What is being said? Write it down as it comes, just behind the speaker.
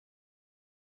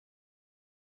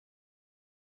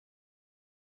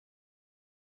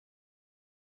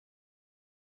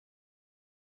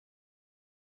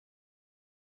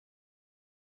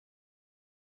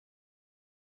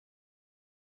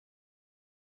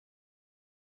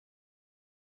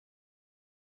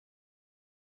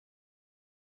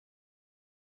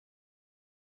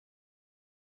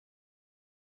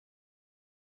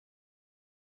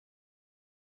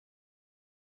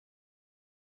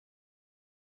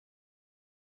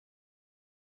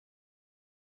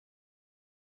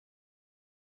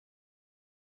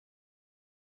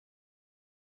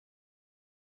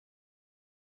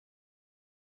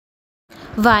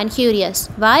Vine curious.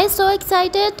 Why so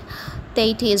excited?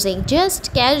 They teasing.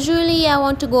 Just casually, I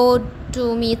want to go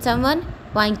to meet someone.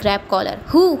 Vine grab collar.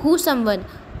 Who someone?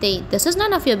 They, this is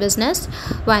none of your business.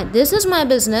 Vine, this is my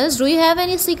business. Do you have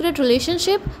any secret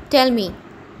relationship? Tell me.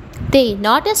 They,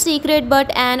 not a secret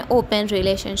but an open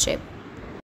relationship.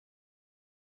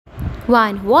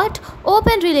 One, what?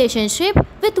 Open relationship?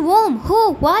 With whom?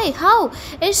 Who? Why? How?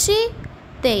 Is she?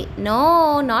 They,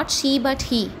 no, not she but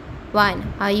he.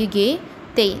 One, are you gay?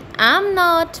 They, I'm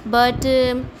not, but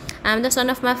I'm the son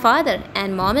of my father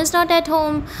and mom is not at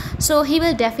home, so he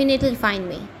will definitely find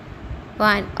me.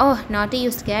 One, oh, naughty,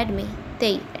 you scared me.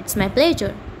 They, it's my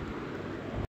pleasure.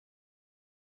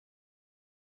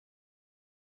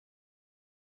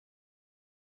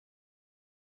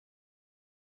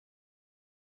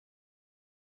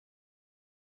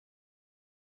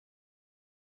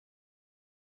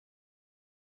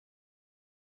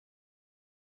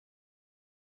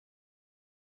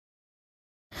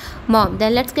 Mom,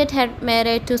 then let's get her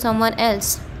married to someone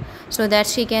else so that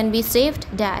she can be saved.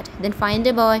 Dad, then find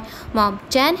a boy. Mom,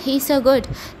 Chan, he's so good.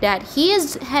 Dad, he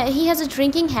has a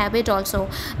drinking habit also.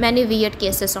 Many weird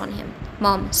cases on him.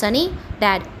 Mom, Sunny.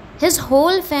 Dad, his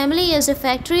whole family is a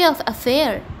factory of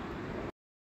affair.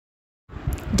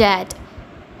 Dad,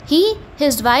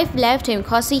 his wife left him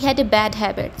cause he had a bad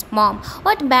habits. Mom,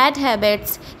 what bad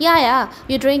habits? Yeah,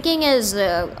 your drinking is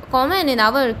common in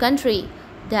our country.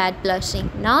 Dad blushing,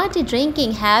 not a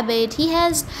drinking habit. He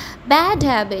has bad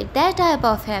habit, that type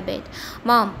of habit.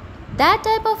 Mom, that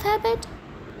type of habit?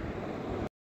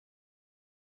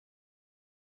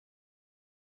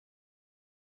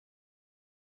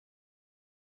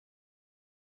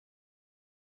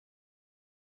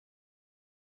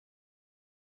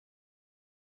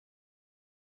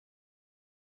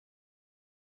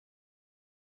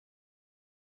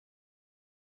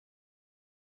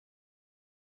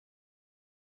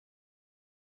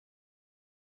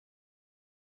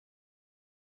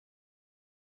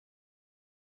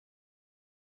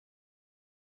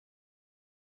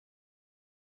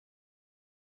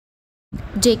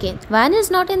 JK, Van is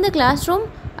not in the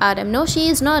classroom? RM, no, she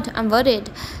is not. I'm worried.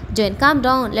 Jane, calm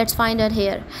down. Let's find her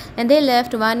here. And they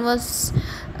left. Van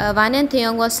and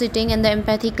Taehyung was sitting in the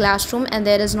empathy classroom, and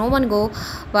there is no one go.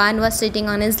 Van was sitting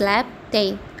on his lap.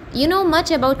 Tae, you know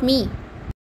much about me,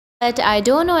 but I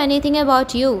don't know anything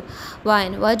about you.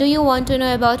 Van, what do you want to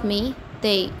know about me?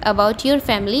 Tae, about your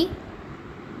family.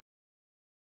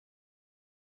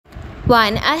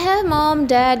 One, I have mom,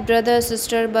 dad, brother,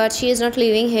 sister, but she is not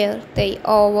living here. They,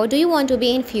 oh, what do you want to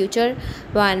be in future?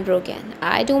 One, broken.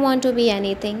 I don't want to be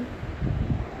anything.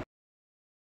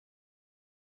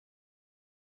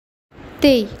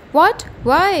 They, what?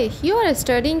 Why? You are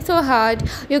studying so hard.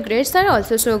 Your grades are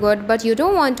also so good, but you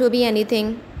don't want to be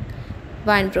anything.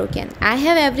 One, broken. I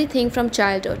have everything from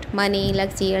childhood: money,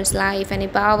 luxurious life, and a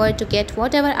power to get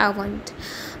whatever I want.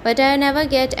 But I never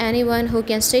get anyone who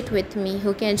can sit with me,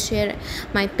 who can share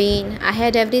my pain. I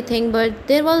had everything, but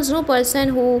there was no person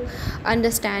who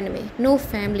understand me. No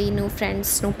family, no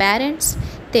friends, no parents.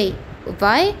 They,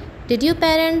 why did your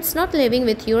parents not living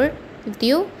with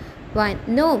you? Why?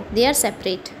 No, they are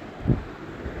separate.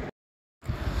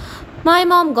 My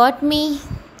mom got me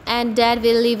and dad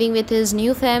will living with his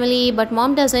new family, but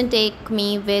mom doesn't take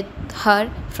me with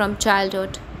her from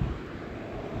childhood.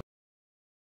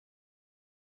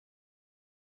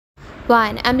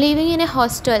 One, I'm living in a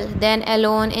hostel, then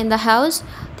alone in the house.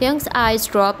 Taehyung's eyes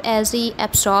drop as he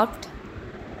absorbed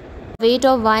the weight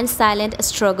of one silent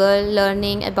struggle,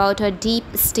 learning about her deep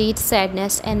state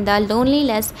sadness and the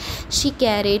loneliness she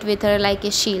carried with her like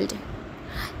a shield.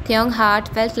 Taehyung's heart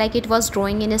felt like it was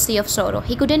growing in a sea of sorrow.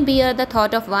 He couldn't bear the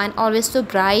thought of one always so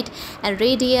bright and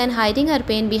radiant, hiding her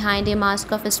pain behind a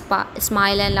mask of a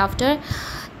smile and laughter.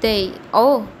 They,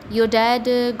 oh, your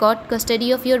dad got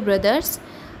custody of your brothers?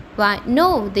 Why,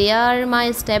 no, they are my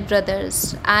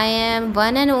stepbrothers. I am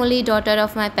one and only daughter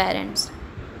of my parents.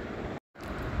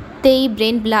 They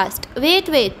brain blast.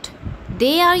 Wait.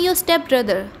 They are your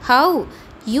stepbrother. How?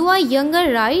 You are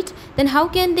younger, right? Then how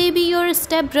can they be your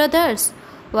stepbrothers?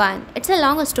 One, it's a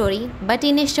long story, but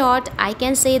in a short, I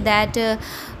can say that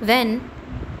when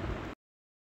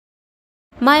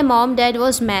my mom dad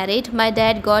was married, my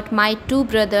dad got my two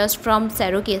brothers from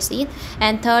surrogacy,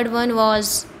 and third one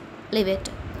was leave it.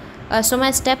 So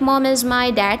my stepmom is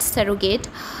my dad's surrogate.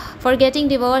 For getting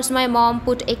divorced, my mom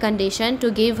put a condition to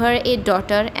give her a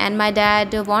daughter, and my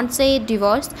dad wants a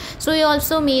divorce, so he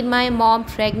also made my mom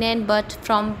pregnant, but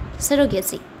from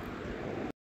surrogacy.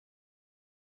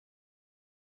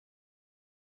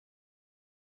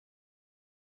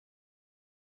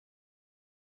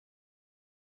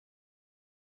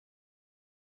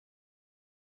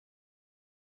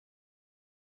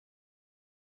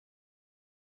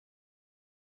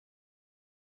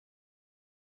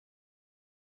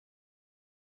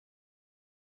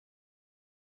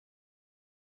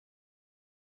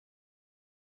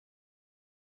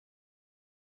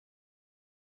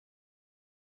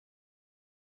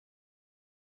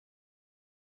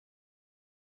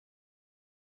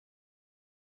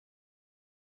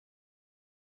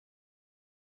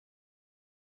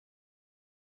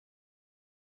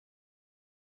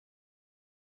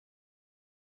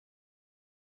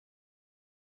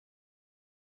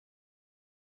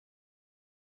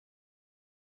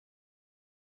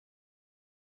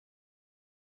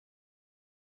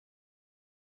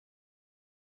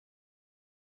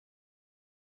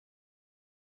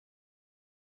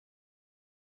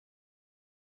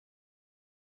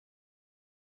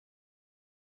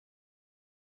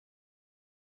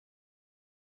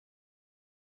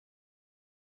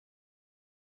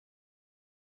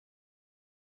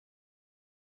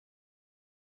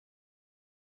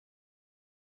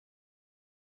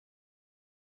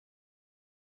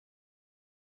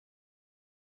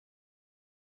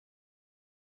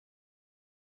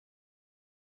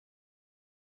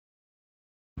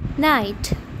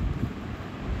 Night.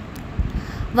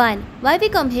 1. Why we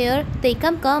come here? They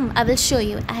come. I will show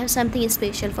you. I have something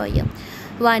special for you.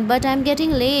 1. But I'm getting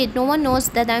late. No one knows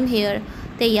that I'm here.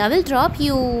 They, I will drop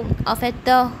you off at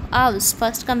the house.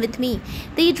 First come with me.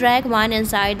 They drag one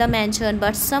inside the mansion,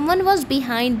 but someone was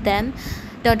behind them.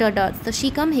 Dot dot dot. So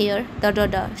she come here. Dot dot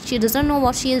dot. She doesn't know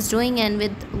what she is doing and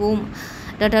with whom.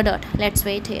 Dot dot dot. Let's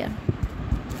wait here.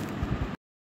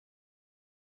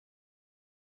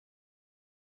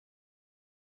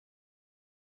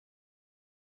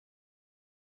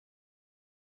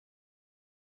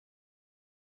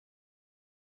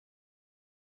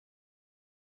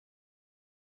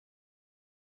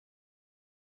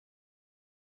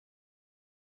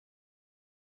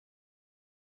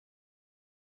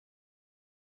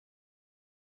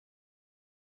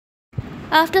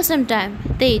 After some time,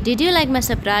 they, did you like my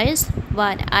surprise?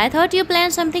 1. I thought you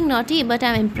planned something naughty, but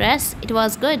I'm impressed. It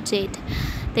was good, Jade.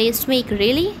 They speak,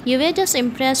 really? You were just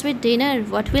impressed with dinner.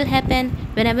 What will happen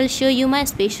when I will show you my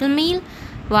special meal?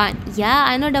 1. Yeah,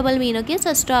 I know double mean, okay,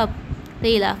 so stop.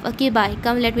 They laugh. Okay, bye.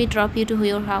 Come, let me drop you to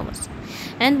your house.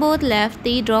 And both left.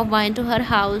 They drove Wine to her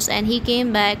house and he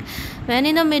came back. When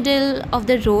in the middle of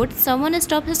the road, someone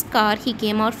stopped his car. He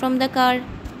came out from the car.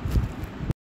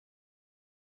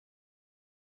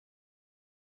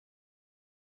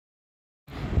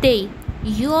 They,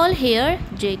 you all here?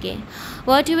 JK.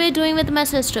 What you were doing with my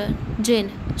sister?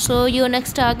 Jin. So your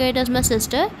next target is my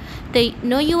sister? They,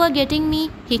 know you are getting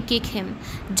me? He kicked him.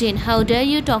 Jin, how dare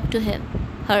you talk to him?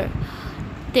 Her.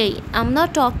 They, I'm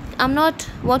not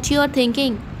what you are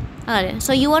thinking. Are,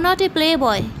 so you are not a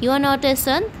playboy. You are not a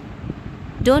son?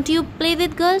 Don't you play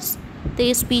with girls?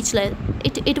 They speechless.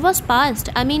 It was past.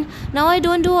 I mean, now I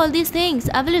don't do all these things.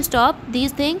 I will stop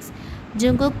these things.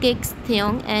 Jungkook kicks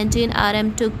Taehyung and Jin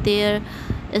RM took their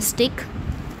stick.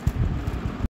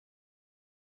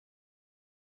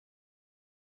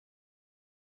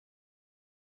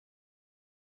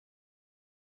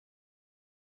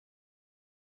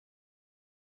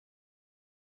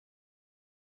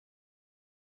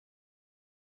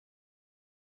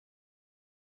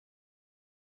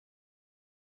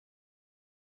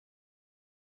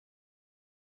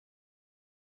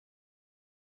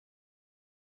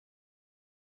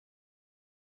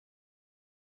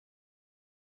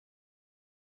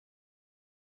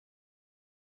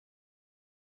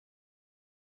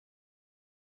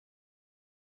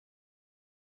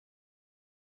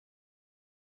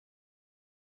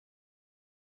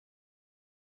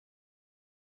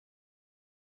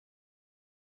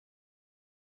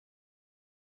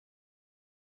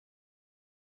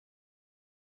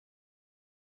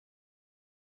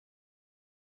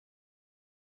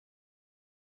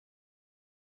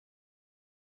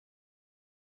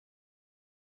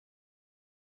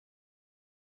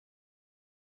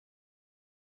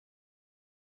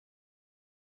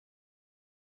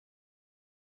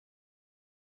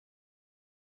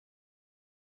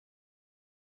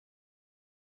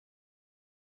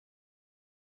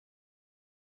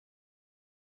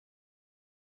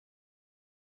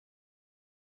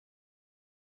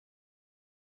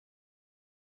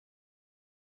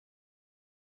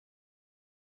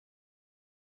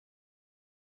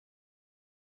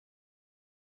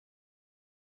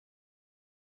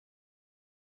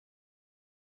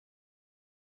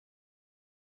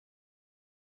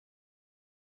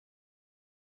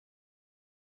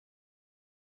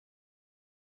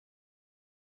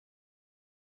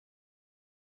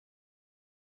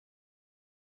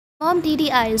 Mom,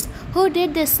 Didi eyes. Who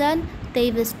did this, son? They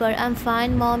whisper, I'm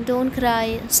fine, Mom, don't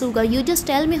cry. Suga, you just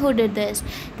tell me who did this.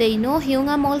 They know Hyung,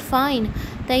 I'm all fine.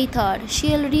 They thought,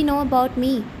 she already know about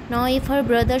me. Now if her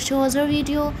brother shows her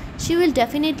video, she will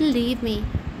definitely leave me.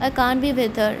 I can't be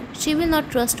with her. She will not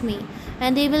trust me.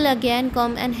 And they will again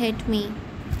come and hate me.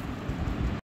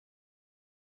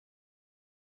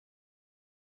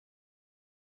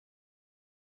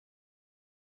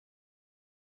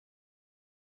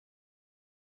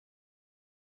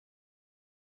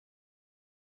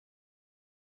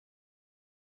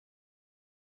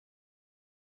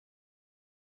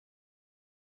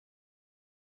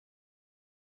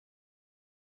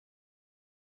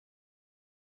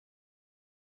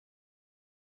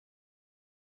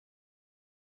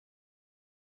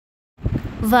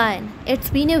 One, it's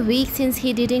been a week since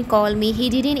he didn't call me. He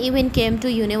didn't even came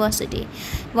to university.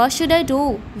 What should I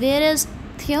do? Where is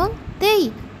Taehyung?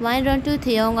 They. Wine run to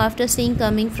Taehyung after seeing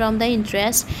coming from the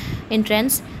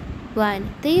entrance. One,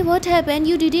 they, what happened?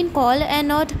 You didn't call and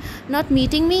not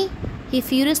meeting me? He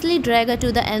furiously dragged her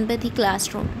to the empathy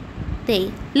classroom.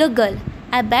 They, look girl,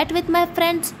 I bet with my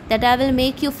friends that I will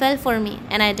make you fall for me,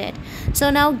 and I did. So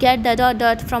now get the dot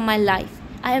dot from my life.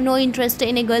 I have no interest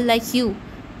in a girl like you.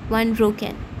 One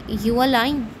broken. You are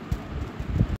lying.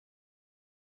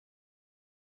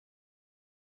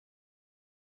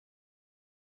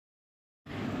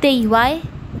 They why?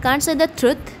 Can't say the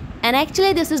truth. And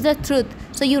actually, this is the truth.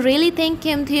 So you really think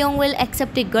Kim Taehyung will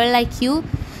accept a girl like you?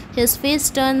 His face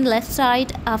turned left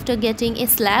side after getting a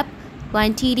slap.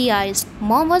 Wine teary eyes.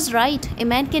 Mom was right. A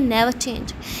man can never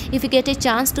change. If you get a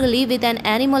chance to live with an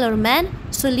animal or man,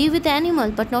 so live with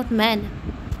animal, but not man.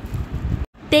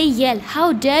 They yell,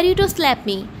 "How dare you to slap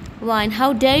me?" Wine,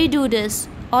 "How dare you do this?"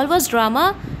 All was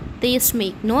drama? They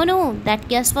speak. No, no, that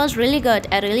guess was really good.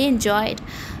 I really enjoyed.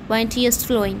 Wine, tears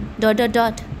flowing. Dot dot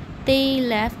dot. They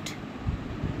left.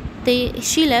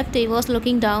 She left. They was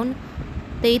looking down.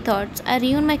 They thought, I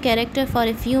ruined my character for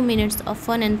a few minutes of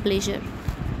fun and pleasure.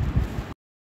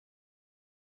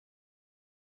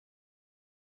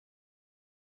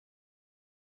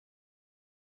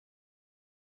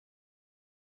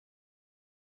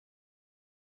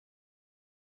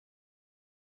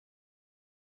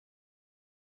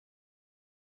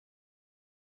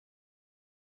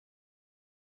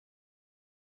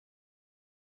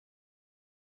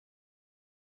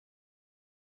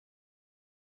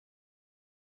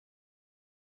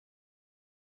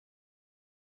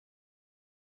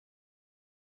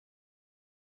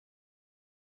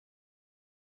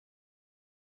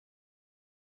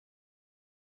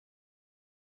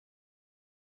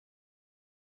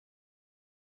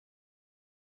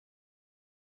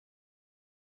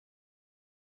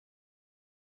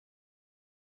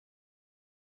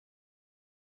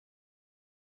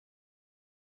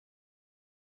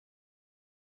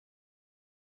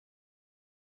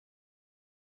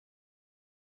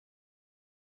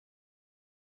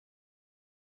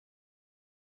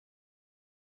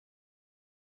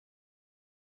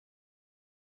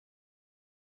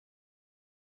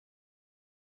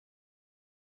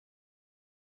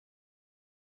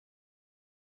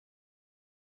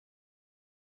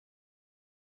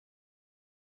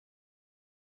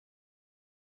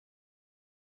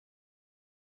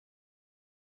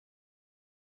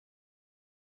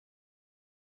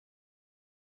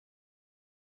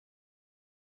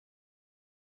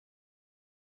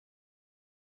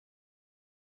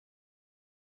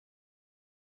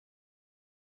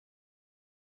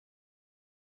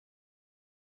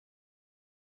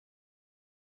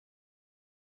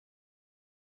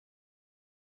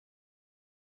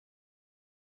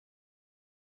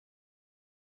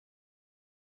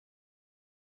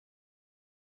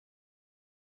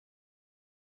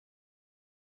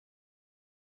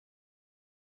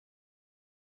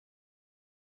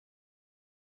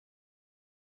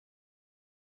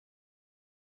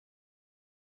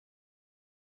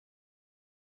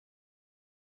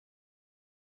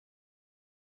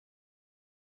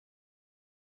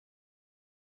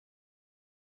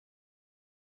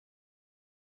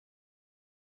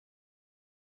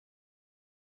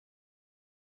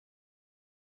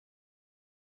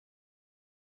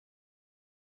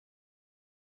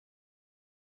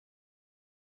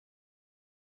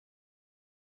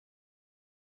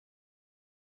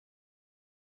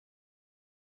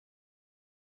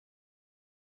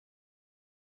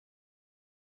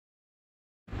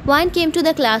 Wine came to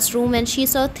the classroom when she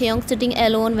saw Theong sitting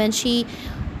alone when she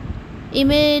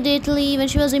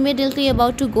was immediately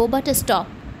about to go but stopped.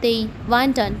 They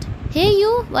Wine turned. Hey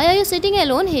you, why are you sitting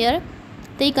alone here?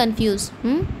 They confused.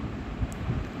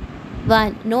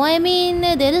 One. No, I mean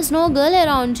there is no girl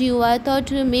around you. I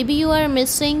thought maybe you are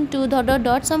missing to dot dot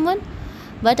dot someone.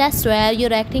 But I swear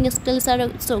your acting skills are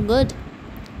so good.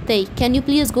 They, can you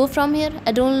please go from here?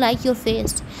 I don't like your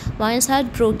face. Wine's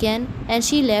heart broken and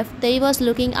she left. They was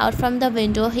looking out from the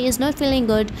window. He is not feeling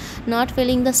good, not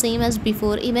feeling the same as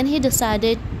before. Even he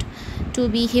decided to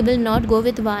be, he will not go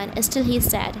with Wine. Still he is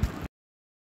sad.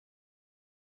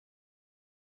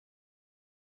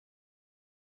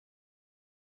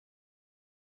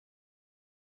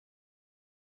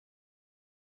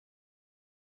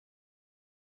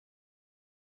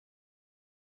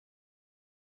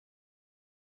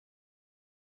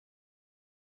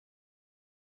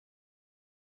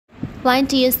 Wine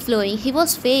tears flowing. He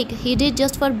was fake. He did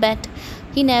just for bet.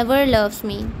 He never loves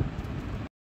me.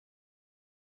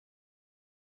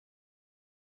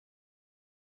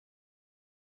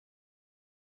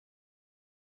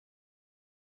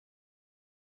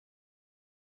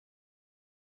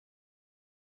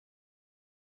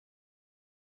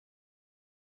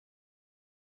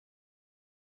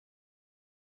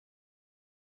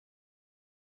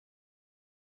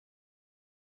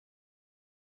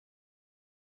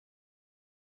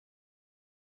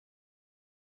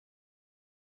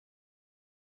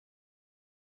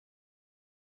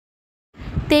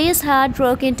 Tae's heart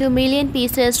broke into a million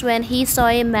pieces when he saw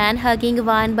a man hugging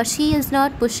Wan, but she is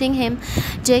not pushing him.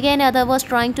 Jake and other was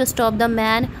trying to stop the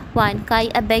man. Wan, Kai,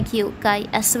 I beg you, Kai,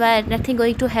 I swear nothing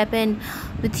going to happen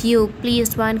with you.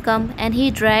 Please, Wan, come. And he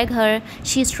dragged her.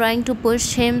 She's trying to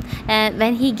push him, and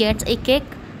when he gets a kick,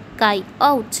 Kai,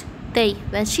 out. Tae,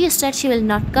 when she said she will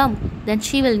not come, then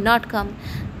she will not come.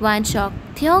 Wan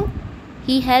shocked. Taehyung?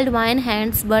 He held Wan's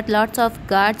hands, but lots of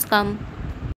guards come